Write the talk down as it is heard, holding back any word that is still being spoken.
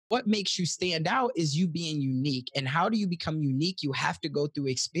what makes you stand out is you being unique. And how do you become unique? You have to go through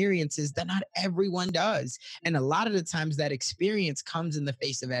experiences that not everyone does. And a lot of the times that experience comes in the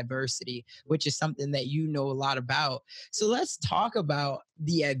face of adversity, which is something that you know a lot about. So let's talk about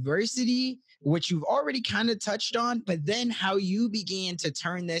the adversity, which you've already kind of touched on, but then how you began to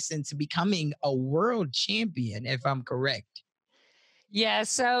turn this into becoming a world champion, if I'm correct. Yeah.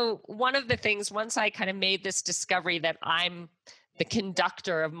 So one of the things, once I kind of made this discovery that I'm the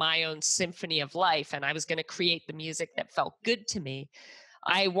conductor of my own symphony of life and I was going to create the music that felt good to me,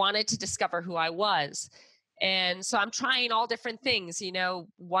 I wanted to discover who I was. And so I'm trying all different things,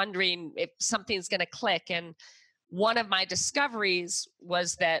 wondering if something's going to click. And one of my discoveries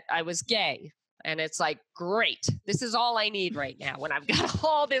was that I was gay. And it's like, great, this is all I need right now when I've got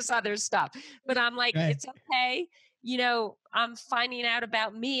all this other stuff. But I'm like, Right. it's okay. I'm finding out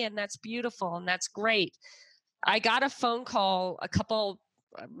about me, and that's beautiful and that's great. I got a phone call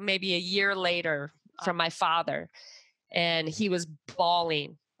maybe a year later from my father, and he was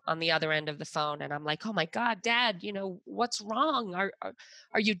bawling on the other end of the phone. And I'm like, oh my God, Dad, what's wrong?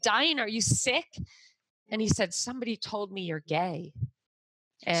 Are you dying? Are you sick? And he said, somebody told me you're gay.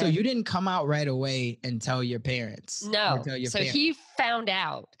 So And you didn't come out right away and tell your parents or no. tell your So parents. he found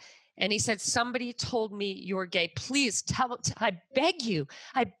out, and he said, somebody told me you're gay. Please I beg you,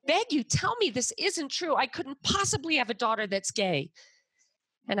 tell me this isn't true. I couldn't possibly have a daughter that's gay.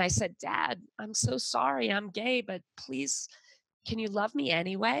 And I said, Dad, I'm so sorry I'm gay, but please, can you love me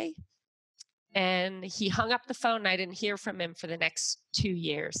anyway? And he hung up the phone, and I didn't hear from him for the next 2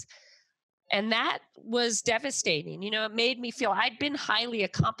 years. And that was devastating. It made me feel I'd been highly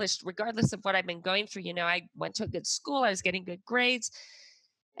accomplished regardless of what I've been going through. I went to a good school, I was getting good grades.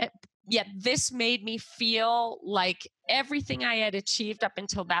 Yet this made me feel like everything I had achieved up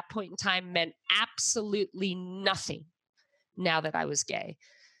until that point in time meant absolutely nothing now that I was gay.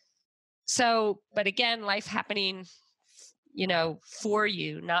 So, but again, life happening, for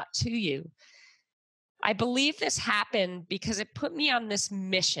you, not to you. I believe this happened because it put me on this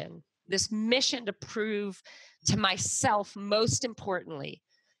mission to prove to myself, most importantly,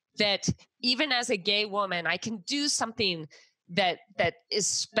 that even as a gay woman, I can do something that is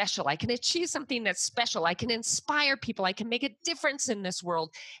special. I can achieve something that's special. I can inspire people. I can make a difference in this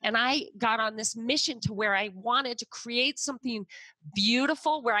world. And I got on this mission to where I wanted to create something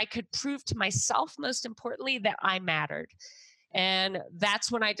beautiful, where I could prove to myself, most importantly, that I mattered. And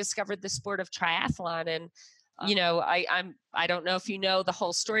that's when I discovered the sport of triathlon. And I don't know if you know the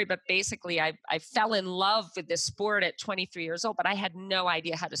whole story, but basically I fell in love with this sport at 23 years old, but I had no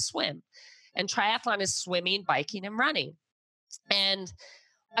idea how to swim. And triathlon is swimming, biking, and running. And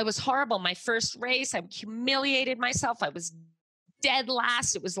I was horrible. My first race, I humiliated myself. I was dead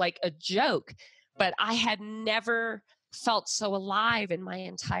last. It was like a joke, but I had never felt so alive in my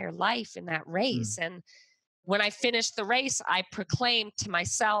entire life in that race. And when I finished the race, I proclaimed to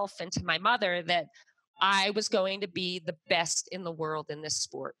myself and to my mother that I was going to be the best in the world in this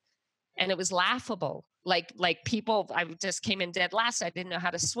sport. And it was laughable. Like people, I just came in dead last. I didn't know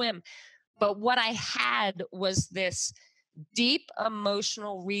how to swim. But what I had was this deep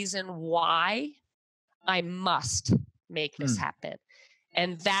emotional reason why I must make this happen.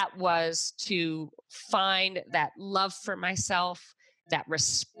 And that was to find that love for myself, that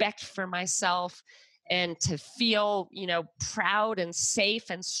respect for myself, and to feel, proud and safe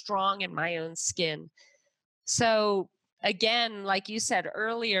and strong in my own skin. So again, like you said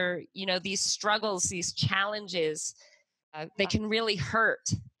earlier, these struggles, these challenges, they can really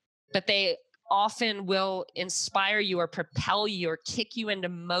hurt, but they often will inspire you or propel you or kick you into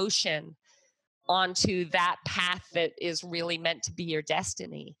motion onto that path that is really meant to be your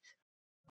destiny.